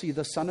you will see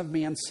the Son of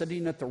Man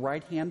sitting at the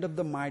right hand of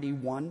the Mighty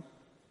One."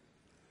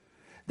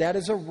 That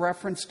is a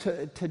reference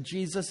to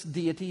Jesus'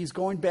 deity. He's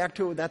going back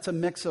to, that's a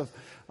mix of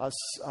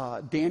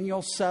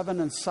Daniel 7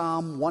 and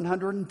Psalm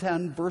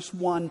 110, verse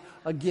 1.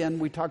 Again,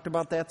 we talked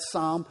about that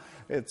psalm.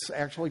 It's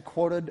actually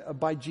quoted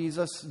by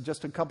Jesus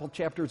just a couple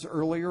chapters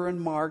earlier in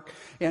Mark.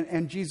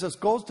 And Jesus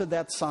goes to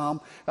that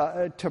psalm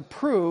to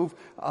prove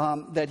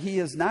that he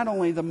is not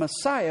only the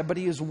Messiah, but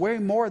he is way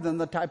more than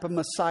the type of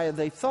Messiah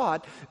they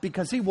thought,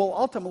 because he will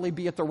ultimately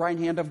be at the right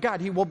hand of God.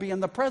 He will be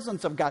in the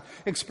presence of God,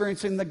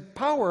 experiencing the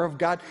power of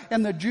God.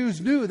 And the Jews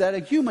knew that a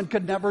human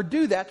could never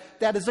do that.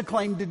 That is a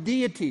claim to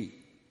deity.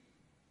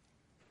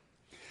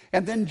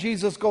 And then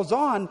Jesus goes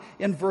on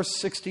in verse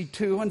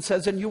 62 and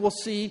says, "And you will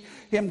see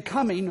him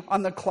coming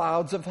on the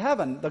clouds of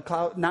heaven."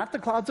 Not the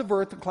clouds of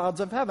earth, the clouds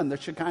of heaven, the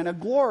Shekinah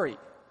glory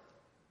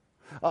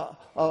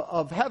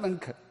of heaven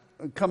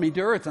coming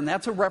to earth. And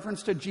that's a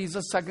reference to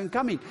Jesus' second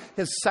coming,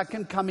 his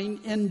second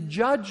coming in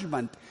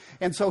judgment.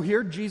 And so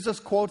here Jesus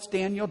quotes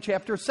Daniel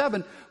chapter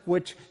 7,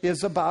 which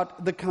is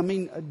about the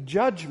coming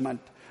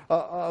judgment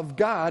of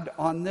God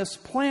on this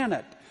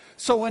planet.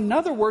 So in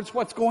other words,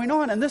 what's going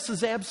on, and this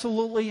is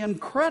absolutely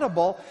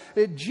incredible,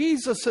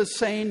 Jesus is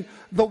saying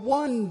the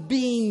one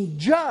being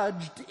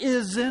judged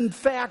is in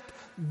fact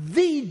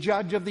the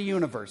judge of the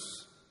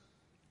universe.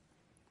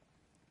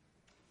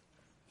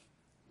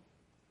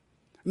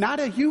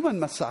 Not a human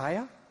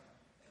Messiah,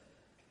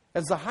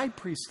 as the high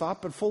priest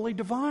thought, but fully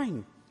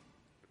divine.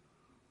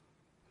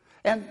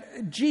 And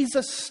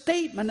Jesus'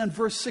 statement in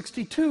verse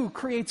 62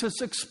 creates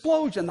this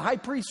explosion. The high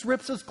priest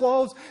rips his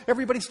clothes.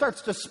 Everybody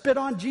starts to spit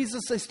on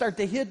Jesus. They start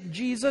to hit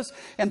Jesus.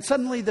 And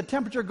suddenly the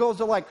temperature goes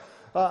to like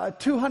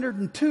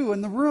 202 in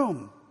the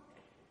room.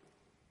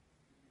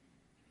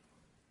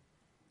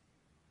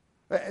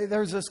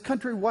 There's this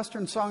country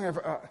western song,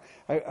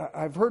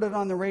 I've heard it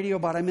on the radio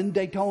about, I'm in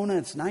Daytona,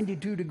 it's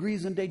 92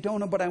 degrees in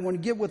Daytona, but I want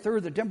to get with her,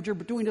 the temperature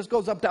between us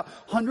goes up to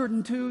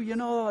 102, you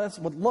know, that's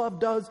what love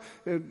does,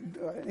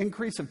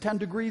 increase of 10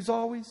 degrees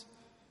always.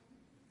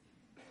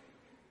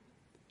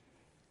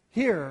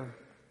 Here,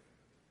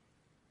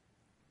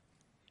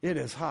 it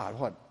is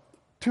hot,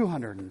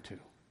 202.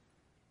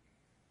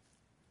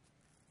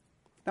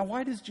 Now,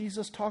 why does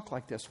Jesus talk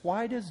like this?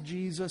 Why does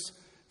Jesus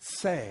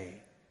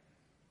say,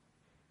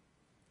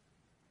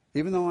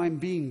 even though I'm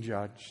being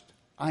judged,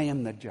 I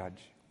am the judge?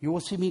 You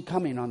will see me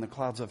coming on the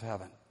clouds of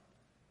heaven.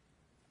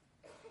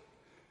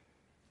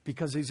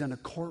 Because he's in a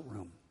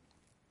courtroom.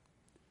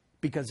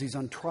 Because he's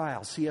on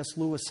trial. C.S.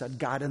 Lewis said,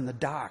 God in the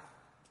dock.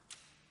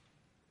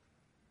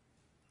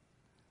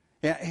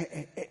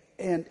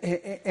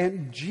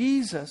 And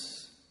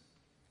Jesus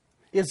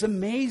is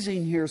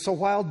amazing here. So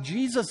while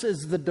Jesus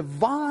is the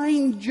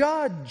divine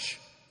judge,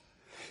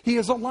 he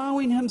is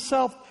allowing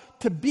himself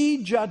to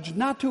be judged,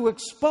 not to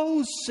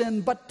expose sin,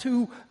 but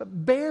to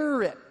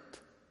bear it.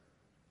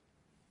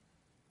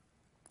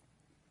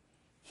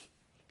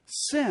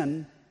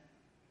 Sin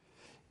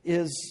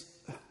is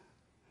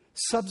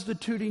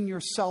substituting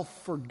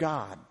yourself for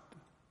God.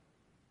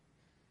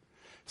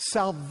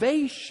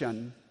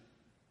 Salvation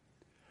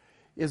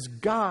is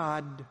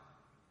God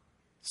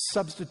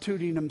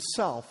substituting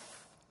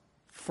himself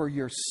for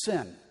your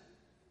sin.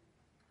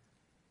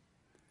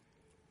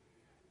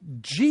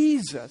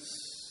 Jesus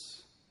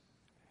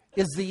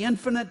is the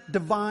infinite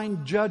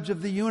divine judge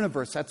of the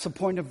universe. That's the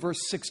point of verse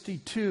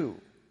 62.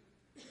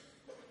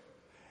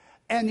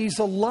 And he's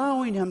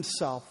allowing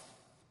himself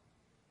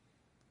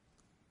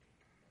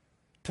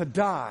to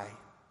die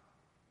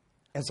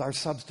as our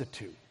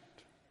substitute.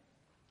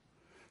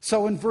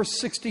 So in verse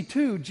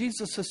 62,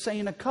 Jesus is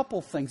saying a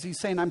couple things. He's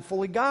saying, I'm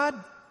fully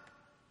God.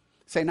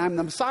 saying, I'm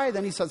the Messiah.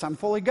 Then he says, I'm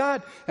fully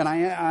God, and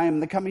I am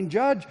the coming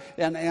judge,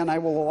 and I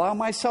will allow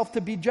myself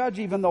to be judged,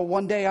 even though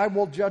one day I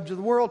will judge the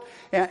world.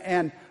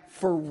 And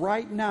for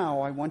right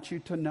now, I want you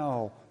to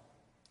know,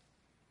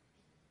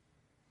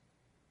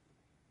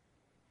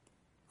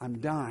 I'm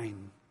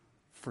dying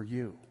for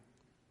you.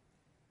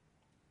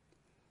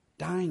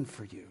 Dying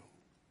for you.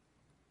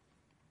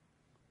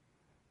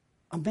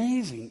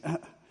 Amazing.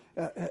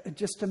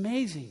 Just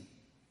amazing.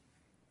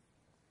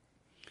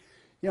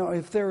 You know,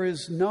 if there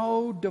is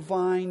no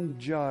divine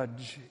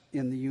judge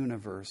in the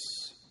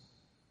universe,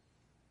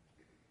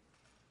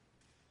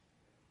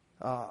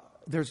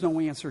 there's no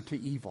answer to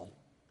evil.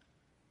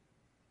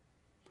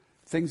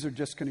 Things are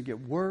just going to get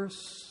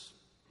worse,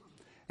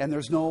 and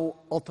there's no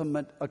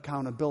ultimate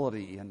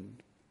accountability,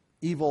 and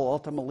evil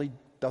ultimately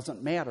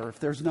doesn't matter if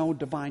there's no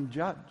divine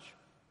judge.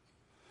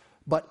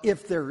 But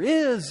if there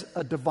is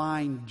a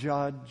divine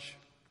judge,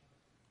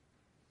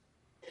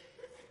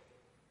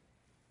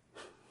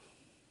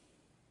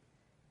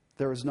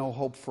 there is no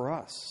hope for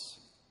us,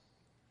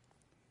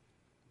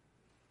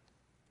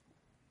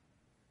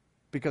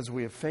 because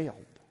we have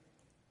failed.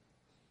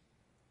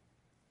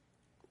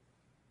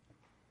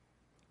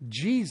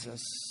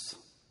 Jesus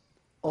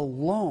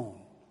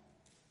alone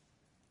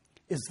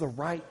is the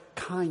right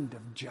kind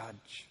of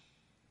judge,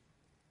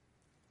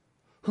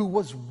 who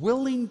was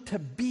willing to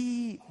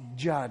be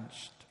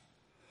judged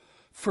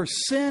for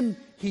sin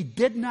he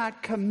did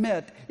not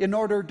commit in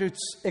order to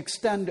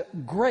extend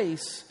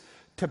grace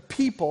to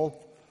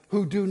people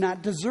who do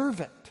not deserve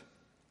it.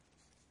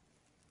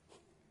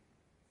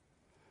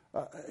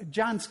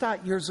 John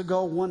Stott years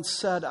ago once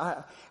said,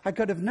 I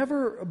could have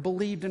never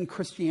believed in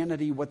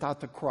Christianity without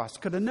the cross.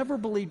 Could have never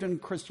believed in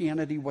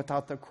Christianity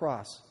without the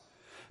cross.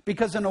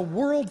 Because in a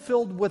world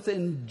filled with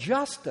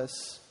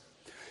injustice,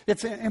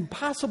 it's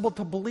impossible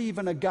to believe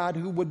in a God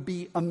who would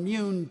be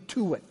immune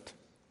to it.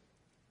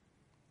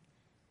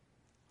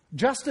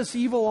 Justice,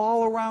 evil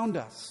all around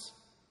us.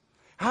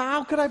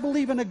 How could I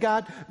believe in a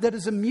God that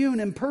is immune,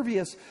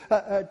 impervious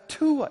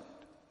to it?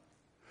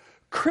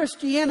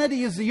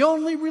 Christianity is the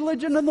only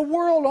religion in the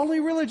world, only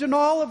religion in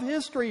all of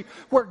history,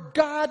 where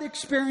God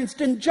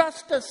experienced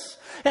injustice.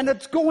 And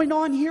it's going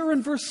on here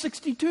in verse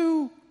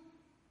 62.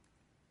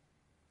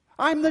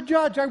 I'm the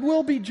judge, I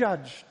will be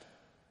judged.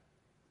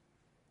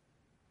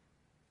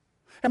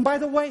 And by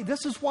the way,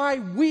 this is why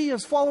we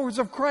as followers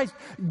of Christ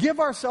give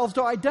ourselves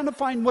to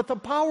identifying with the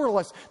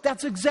powerless.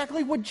 That's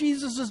exactly what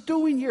Jesus is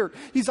doing here.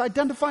 He's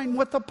identifying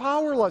with the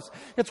powerless.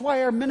 It's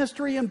why our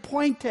ministry in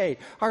Pointe,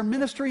 our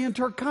ministry in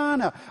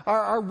Turkana,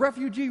 our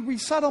refugee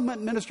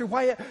resettlement ministry,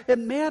 why it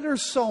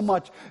matters so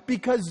much.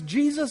 Because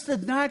Jesus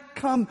did not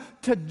come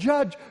to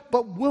judge,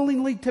 but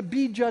willingly to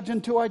be judged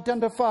and to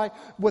identify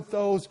with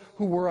those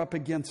who were up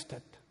against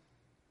it.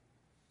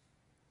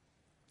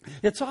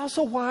 It's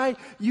also why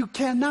you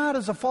cannot,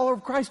 as a follower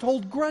of Christ,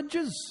 hold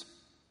grudges.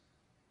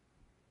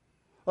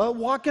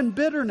 Walk in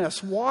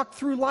bitterness. Walk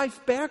through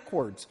life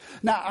backwards.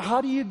 Now, how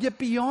do you get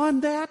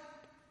beyond that?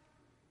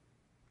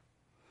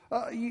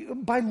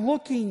 By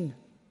looking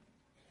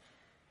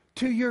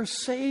to your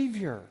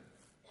Savior,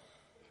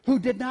 who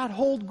did not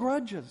hold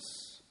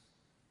grudges.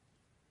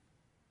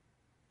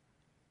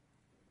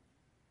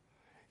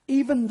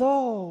 Even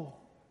though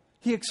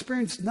he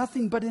experienced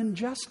nothing but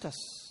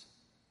injustice.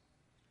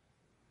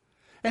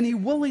 And he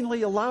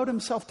willingly allowed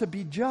himself to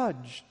be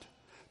judged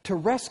to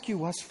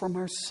rescue us from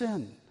our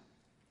sin.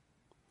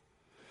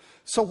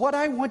 So what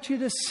I want you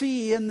to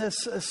see in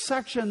this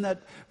section,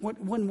 that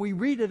when we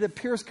read it, it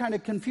appears kind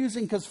of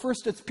confusing, because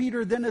first it's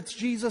Peter, then it's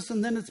Jesus,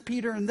 and then it's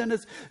Peter, and then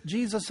it's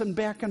Jesus, and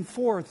back and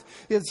forth,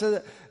 is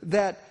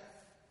that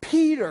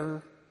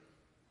Peter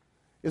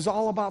is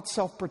all about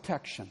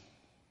self-protection.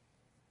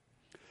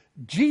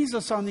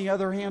 Jesus, on the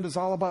other hand, is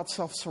all about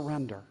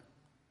self-surrender.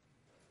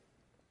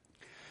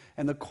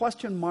 And the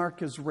question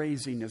Mark is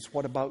raising is,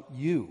 what about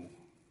you?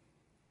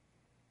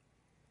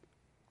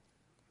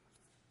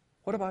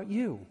 What about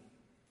you?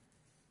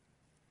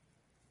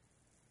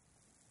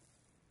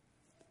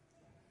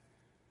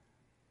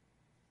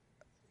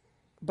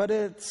 But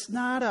it's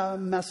not a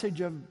message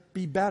of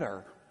be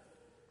better.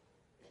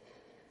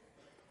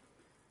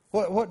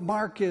 What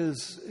Mark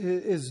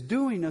is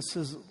doing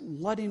is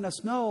letting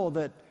us know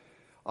that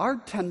our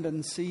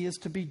tendency is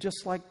to be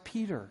just like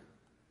Peter.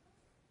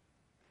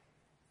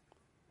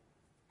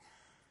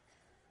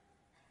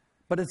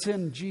 But it's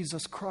in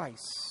Jesus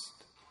Christ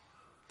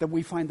that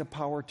we find the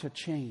power to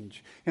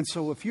change. And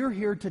so if you're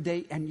here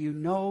today and you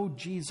know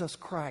Jesus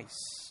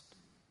Christ,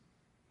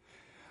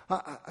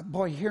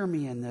 boy, hear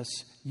me in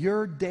this.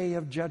 Your day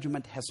of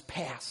judgment has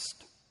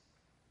passed.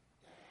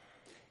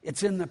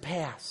 It's in the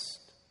past.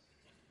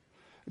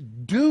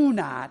 Do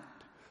not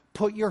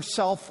put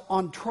yourself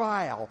on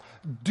trial.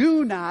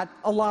 Do not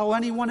allow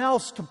anyone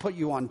else to put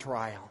you on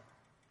trial.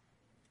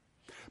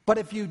 But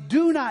if you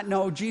do not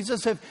know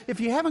Jesus, if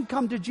you haven't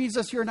come to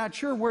Jesus, you're not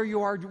sure where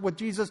you are with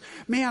Jesus,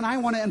 man, I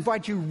want to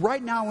invite you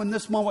right now in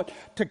this moment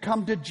to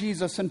come to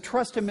Jesus and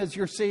trust Him as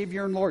your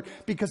Savior and Lord,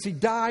 because He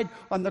died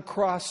on the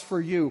cross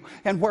for you.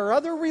 And where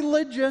other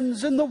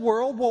religions in the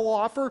world will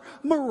offer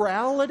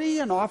morality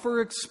and offer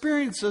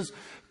experiences,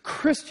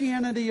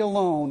 Christianity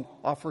alone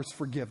offers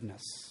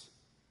forgiveness.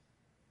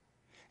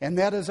 And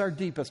that is our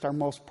deepest, our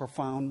most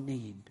profound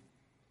need.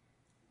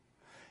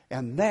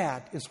 And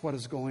that is what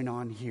is going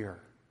on here.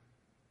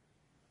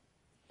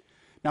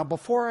 Now,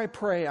 before I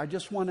pray, I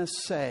just want to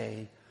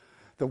say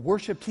the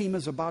worship team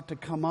is about to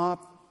come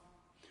up.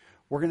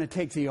 We're going to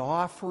take the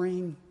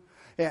offering.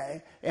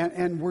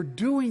 And we're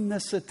doing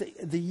this at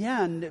the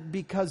end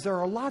because there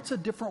are lots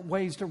of different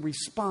ways to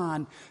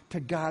respond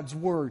to God's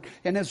Word.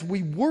 And as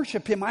we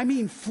worship Him, I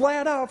mean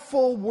flat out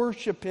full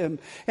worship Him.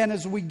 And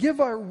as we give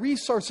our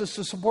resources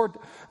to support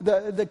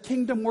the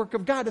kingdom work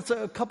of God, it's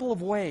a couple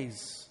of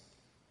ways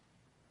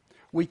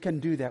we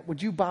can do that.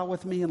 Would you bow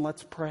with me and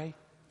let's pray?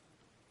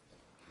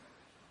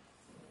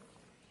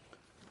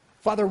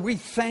 Father, we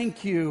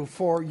thank you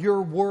for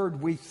your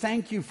word. We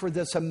thank you for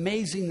this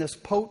amazing, this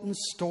potent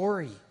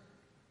story.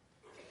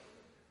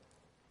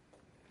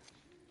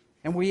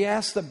 And we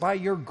ask that by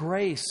your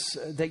grace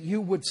that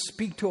you would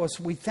speak to us.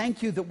 We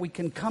thank you that we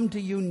can come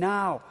to you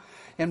now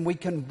and we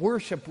can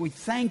worship. We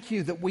thank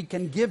you that we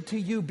can give to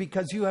you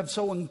because you have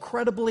so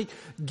incredibly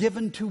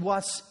given to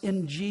us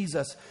in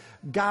Jesus.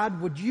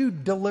 God, would you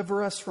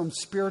deliver us from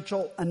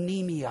spiritual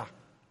anemia?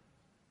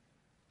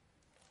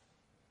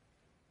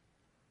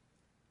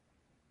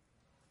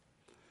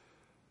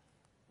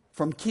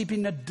 From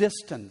keeping a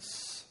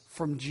distance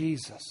from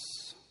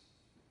Jesus.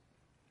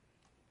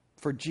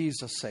 For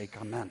Jesus' sake,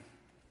 amen.